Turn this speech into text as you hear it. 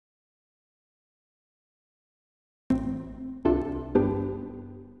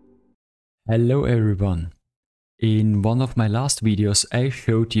Hello everyone. In one of my last videos I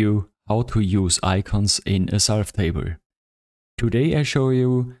showed you how to use icons in a SALV table. Today I show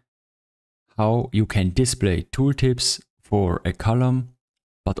you how you can display tooltips for a column,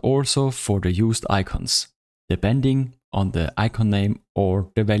 but also for the used icons, depending on the icon name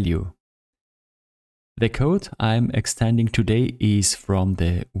or the value. The code I'm extending today is from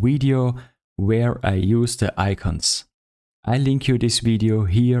the video where I use the icons. I link you this video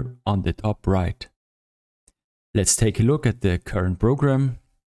here on the top right. Let's take a look at the current program.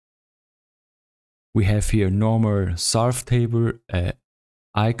 We have here normal SALV table, a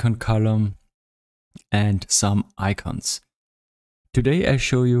icon column, and some icons. Today I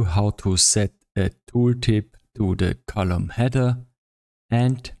show you how to set a tooltip to the column header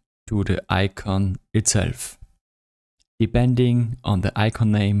and to the icon itself, depending on the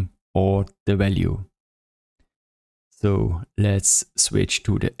icon name or the value. So let's switch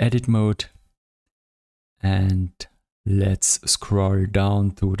to the edit mode and let's scroll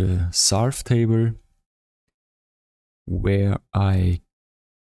down to the SALV table where I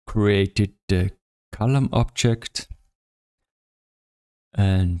created the column object.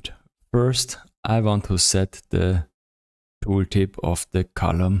 And first I want to set the tooltip of the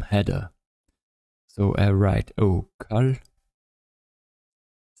column header. So I write col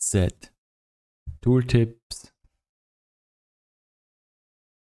set tooltips.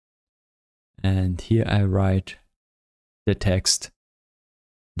 And here I write the text,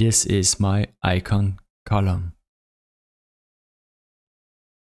 "This is my icon column."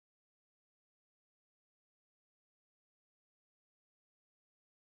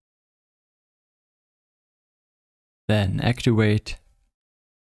 Then activate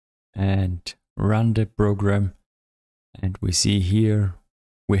and run the program. And we see here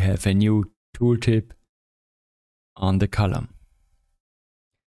we have a new tooltip on the column.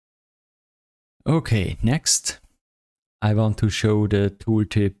 Okay, next I want to show the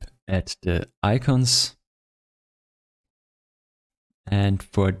tooltip at the icons. And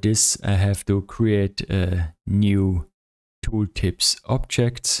for this I have to create a new tooltips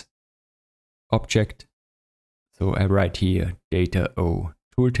object. So I write here data o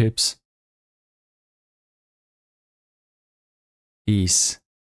tooltips is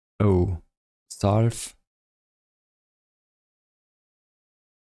o SALV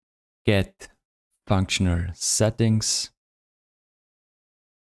get functional settings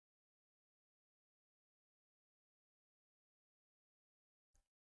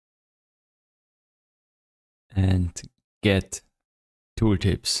and get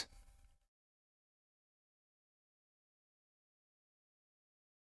tooltips.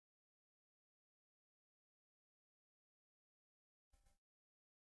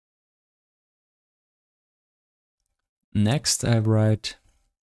 Next I write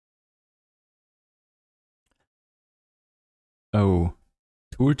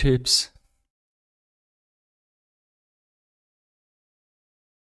tooltips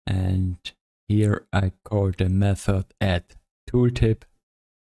and here I call the method add tooltip,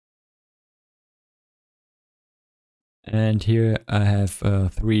 and here I have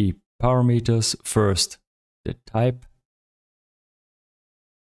 3 parameters. First the type,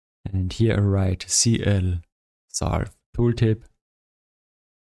 and here I write cl SALV tooltip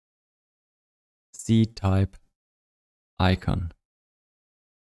c type icon.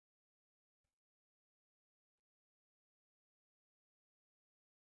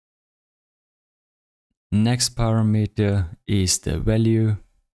 Next parameter is the value,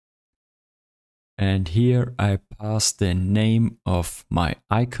 and here I pass the name of my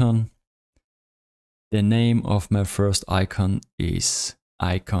icon. The name of my first icon is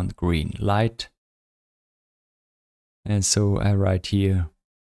icon green light, and so I write here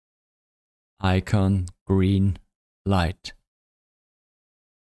icon green light.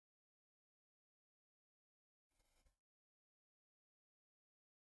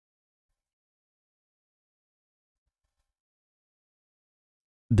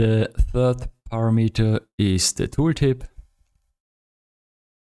 The third parameter is the tooltip,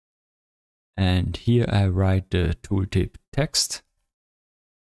 and here I write the tooltip text,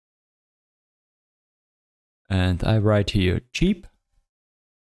 and I write here cheap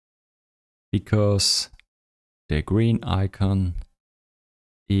because the green icon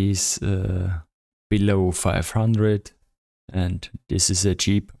is below 500 and this is a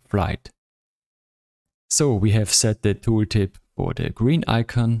cheap flight. So we have set the tooltip for the green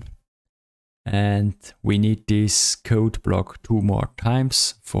icon, and we need this code block 2 more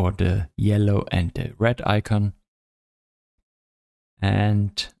times for the yellow and the red icon.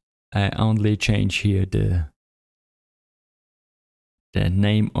 And I only change here the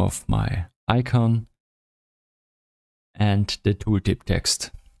name of my icon and the tooltip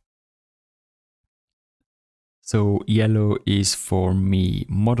text. So yellow is for me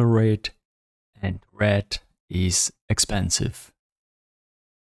moderate and red is expensive.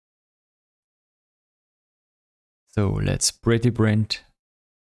 So let's pretty print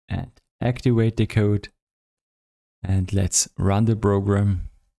and activate the code, and let's run the program.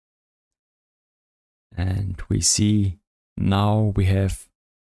 And we see now we have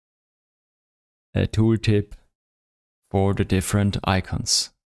a tooltip for the different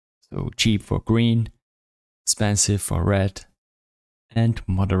icons. So cheap for green, expensive for red, and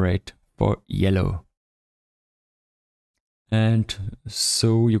moderate for yellow. And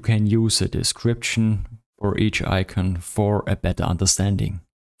so you can use a description for each icon for a better understanding,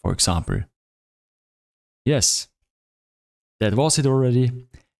 for example. Yes, that was it already.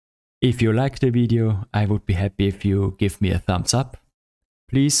 If you liked the video, I would be happy if you give me a thumbs up.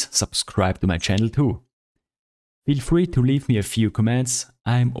 Please subscribe to my channel too. Feel free to leave me a few comments,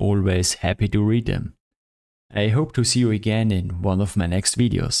 I'm always happy to read them. I hope to see you again in one of my next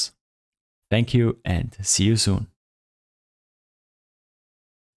videos. Thank you and see you soon.